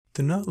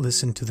Do not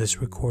listen to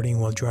this recording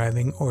while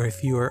driving or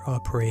if you are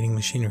operating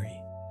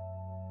machinery.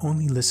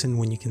 Only listen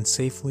when you can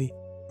safely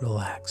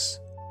relax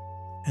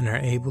and are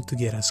able to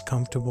get as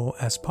comfortable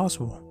as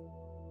possible.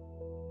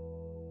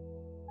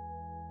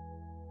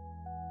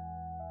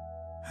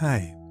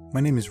 Hi, my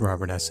name is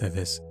Robert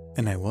Aceves,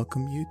 and I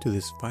welcome you to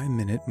this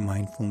 5-minute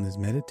mindfulness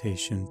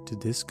meditation to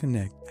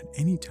disconnect at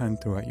any time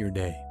throughout your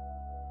day.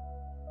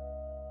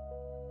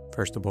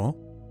 First of all,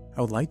 I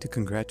would like to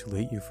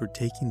congratulate you for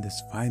taking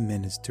this 5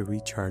 minutes to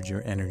recharge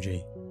your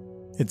energy.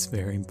 It's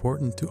very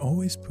important to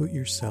always put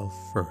yourself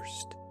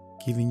first.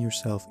 Giving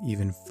yourself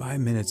even 5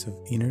 minutes of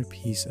inner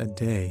peace a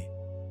day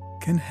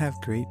can have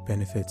great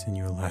benefits in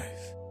your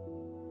life.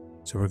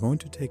 So we're going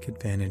to take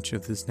advantage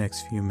of this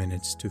next few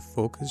minutes to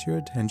focus your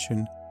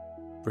attention,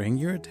 bring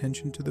your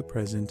attention to the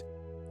present,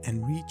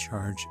 and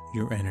recharge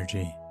your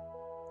energy.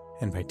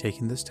 And by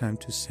taking this time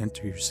to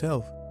center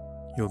yourself,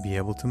 you'll be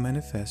able to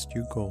manifest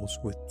your goals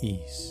with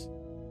ease.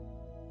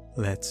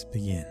 Let's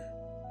begin.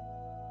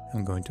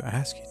 I'm going to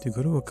ask you to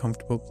go to a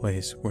comfortable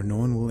place where no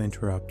one will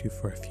interrupt you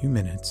for a few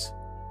minutes,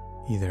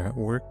 either at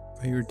work,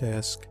 by your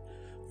desk,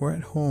 or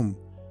at home,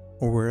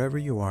 or wherever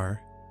you are,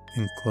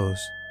 and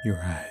close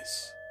your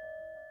eyes.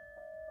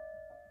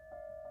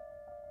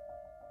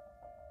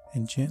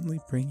 And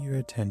gently bring your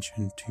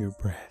attention to your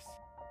breath.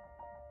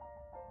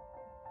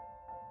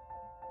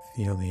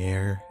 Feel the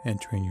air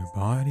entering your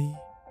body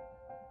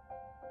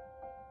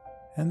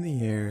and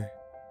the air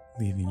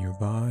leaving your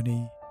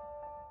body,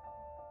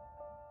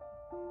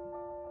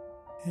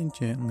 and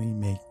gently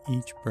make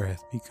each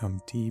breath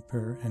become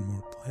deeper and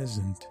more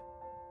pleasant.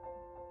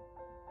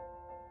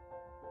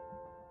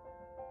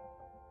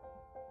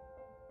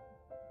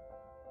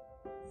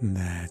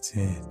 That's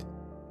it.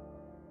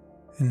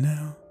 And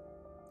now,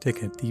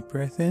 take a deep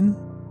breath in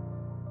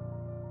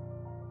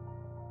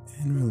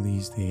and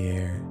release the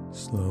air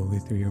slowly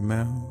through your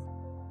mouth.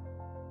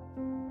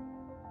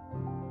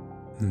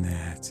 And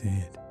that's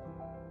it.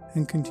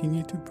 And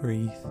continue to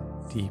breathe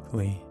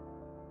deeply,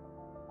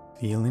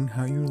 feeling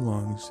how your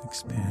lungs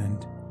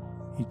expand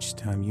each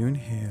time you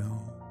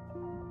inhale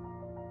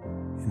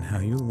and how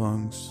your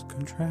lungs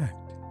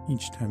contract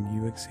each time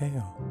you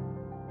exhale.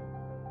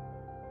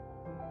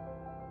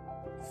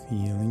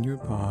 Feeling your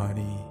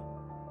body,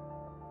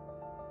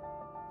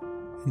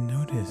 and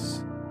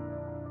notice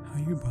how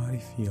your body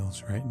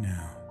feels right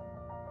now.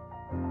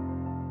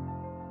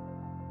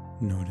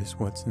 Notice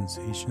what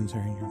sensations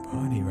are in your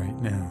body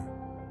right now.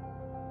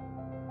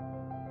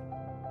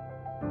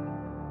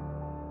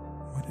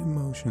 What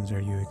emotions are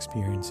you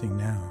experiencing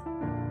now?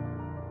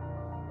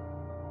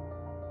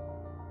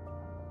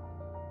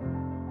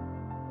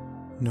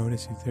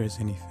 Notice if there is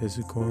any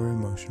physical or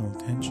emotional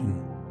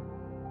tension.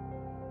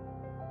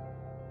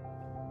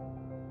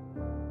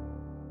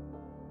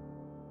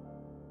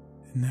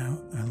 And now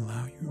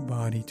allow your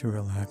body to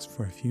relax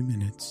for a few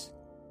minutes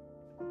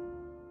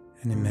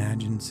and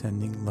imagine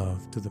sending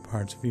love to the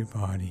parts of your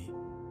body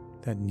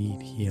that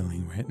need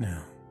healing right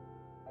now.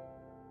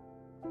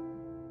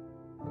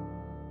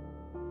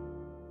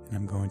 And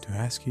I'm going to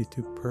ask you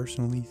to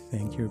personally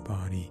thank your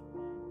body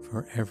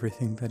for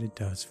everything that it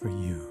does for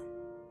you.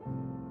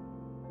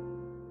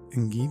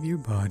 And give your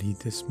body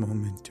this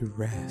moment to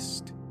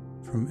rest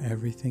from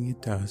everything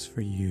it does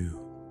for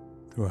you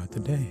throughout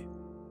the day.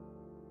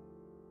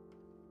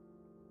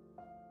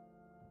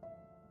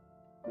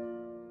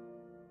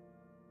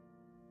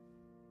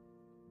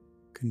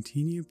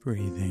 Continue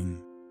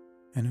breathing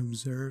and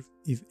observe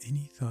if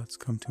any thoughts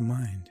come to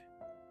mind,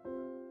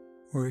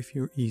 or if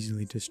you're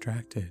easily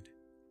distracted.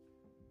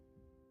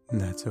 And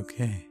that's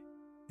okay.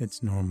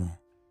 It's normal.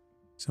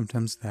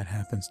 Sometimes that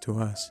happens to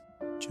us.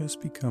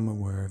 Just become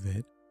aware of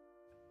it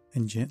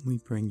and gently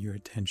bring your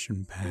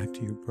attention back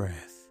to your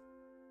breath,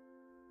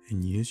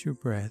 and use your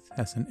breath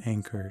as an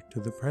anchor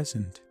to the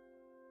present.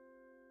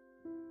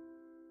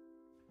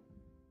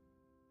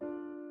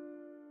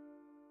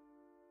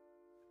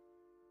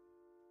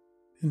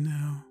 And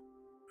now,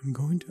 I'm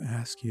going to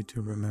ask you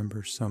to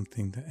remember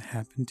something that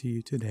happened to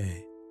you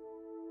today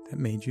that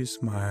made you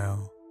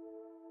smile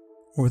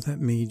or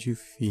that made you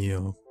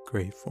feel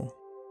grateful.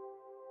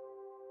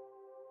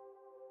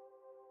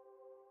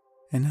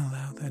 And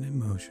allow that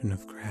emotion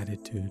of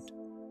gratitude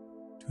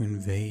to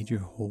invade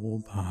your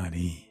whole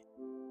body.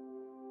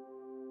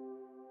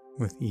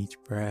 With each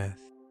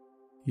breath,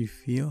 you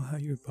feel how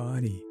your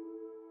body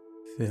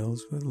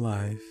fills with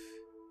life,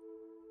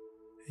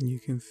 and you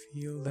can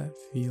feel that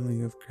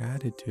feeling of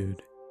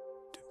gratitude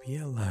to be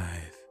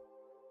alive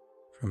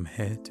from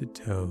head to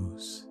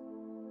toes.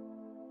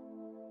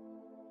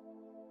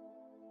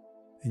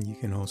 And you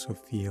can also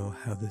feel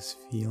how this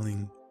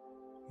feeling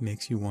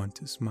makes you want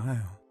to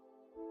smile.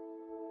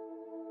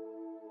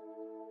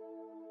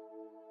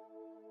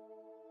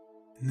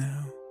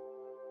 Now,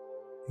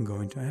 I'm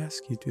going to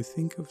ask you to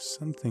think of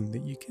something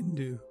that you can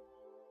do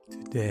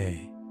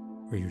today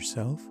for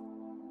yourself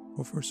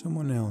or for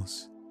someone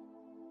else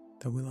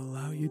that will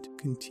allow you to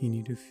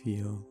continue to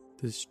feel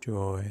this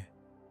joy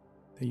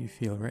that you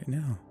feel right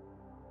now.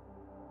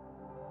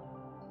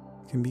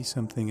 can be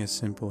something as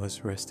simple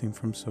as resting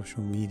from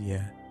social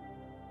media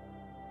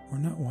or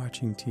not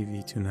watching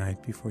TV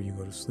tonight before you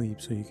go to sleep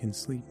so you can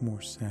sleep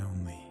more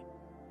soundly.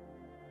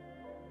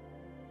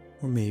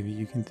 Or maybe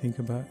you can think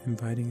about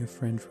inviting a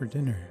friend for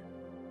dinner.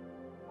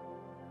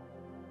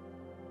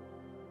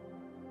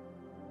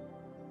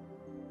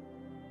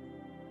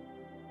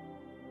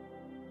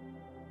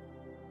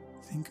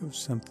 Think of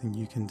something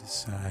you can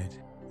decide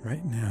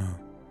right now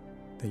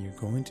that you're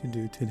going to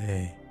do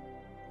today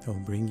that will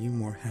bring you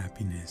more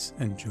happiness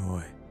and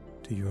joy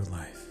to your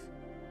life.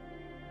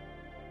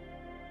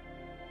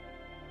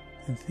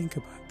 And think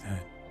about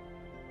that.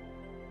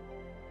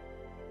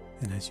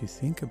 And as you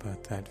think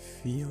about that,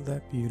 feel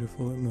that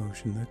beautiful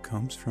emotion that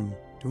comes from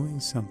doing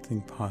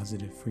something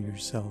positive for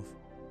yourself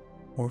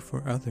or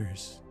for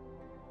others.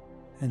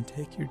 And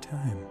take your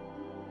time.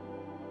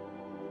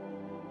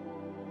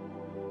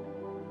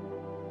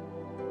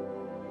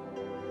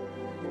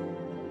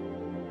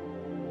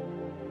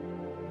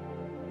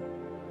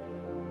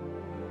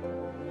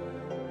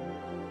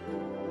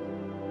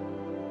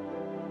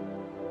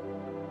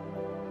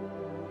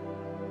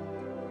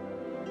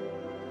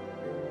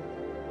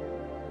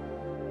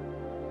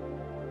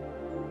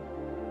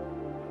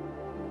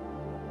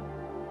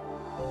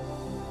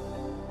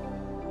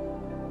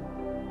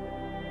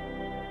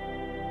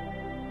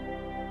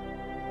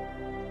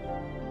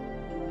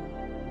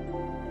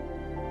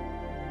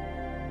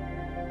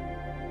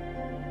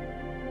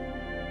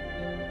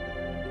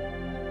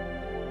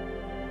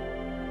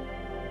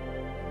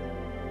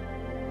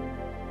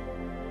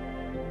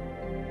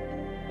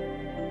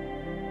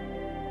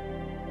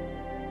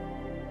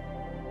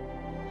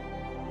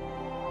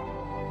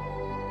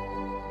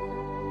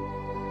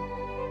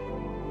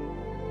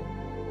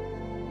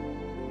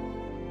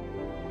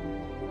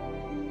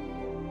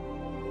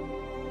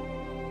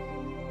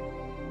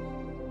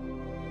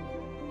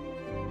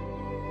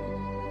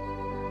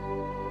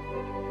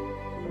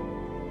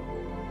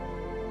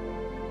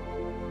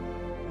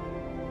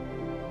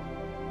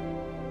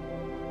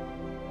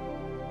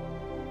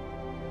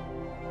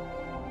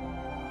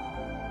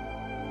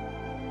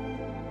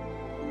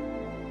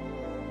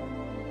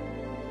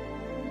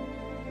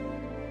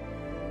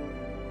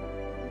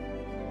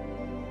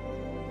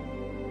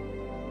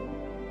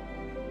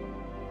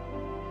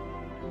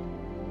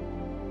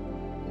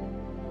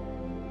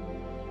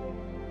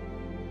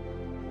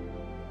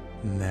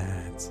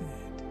 That's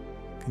it.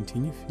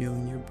 Continue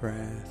feeling your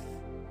breath.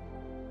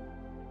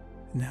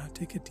 Now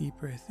take a deep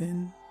breath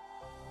in.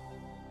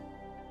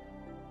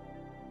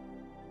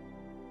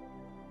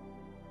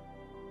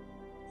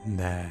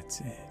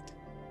 That's it.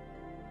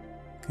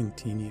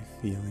 Continue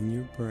feeling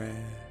your breath.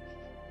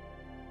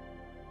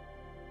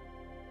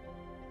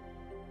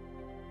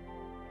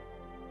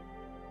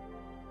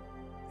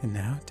 And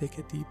now take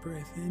a deep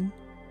breath in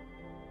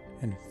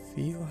and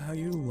feel how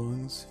your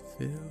lungs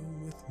fill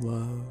with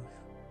love.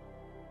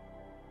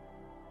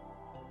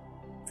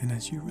 And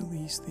as you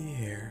release the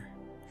air,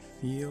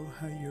 feel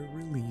how you're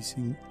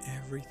releasing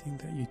everything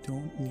that you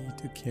don't need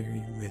to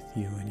carry with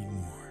you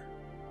anymore.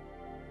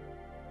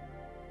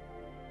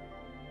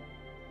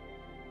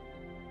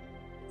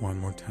 One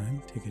more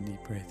time, take a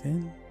deep breath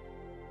in,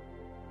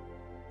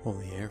 hold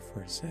the air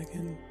for a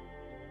second,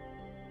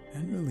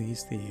 and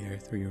release the air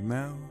through your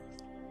mouth.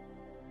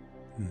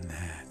 And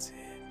that's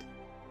it.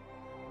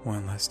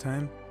 One last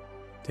time,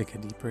 take a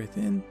deep breath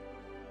in,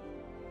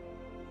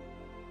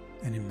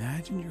 and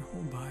imagine your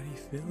whole body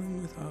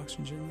filling with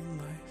oxygen and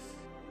life.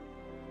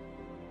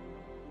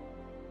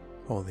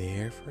 Hold the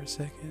air for a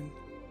second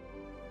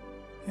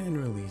and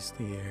release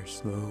the air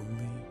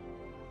slowly.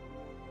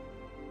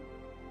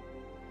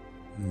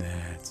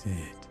 That's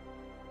it.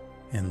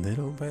 And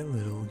little by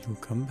little, you'll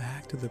come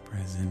back to the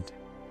present,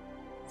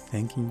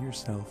 thanking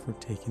yourself for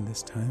taking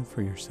this time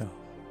for yourself.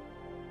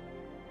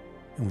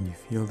 And when you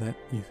feel that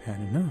you've had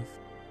enough,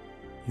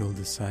 you'll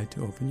decide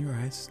to open your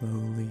eyes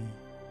slowly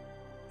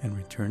and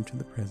return to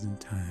the present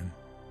time,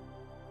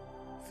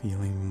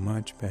 feeling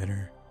much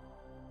better,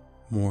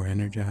 more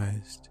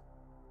energized,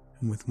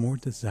 and with more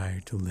desire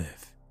to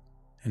live,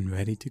 and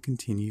ready to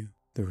continue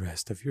the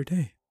rest of your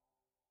day.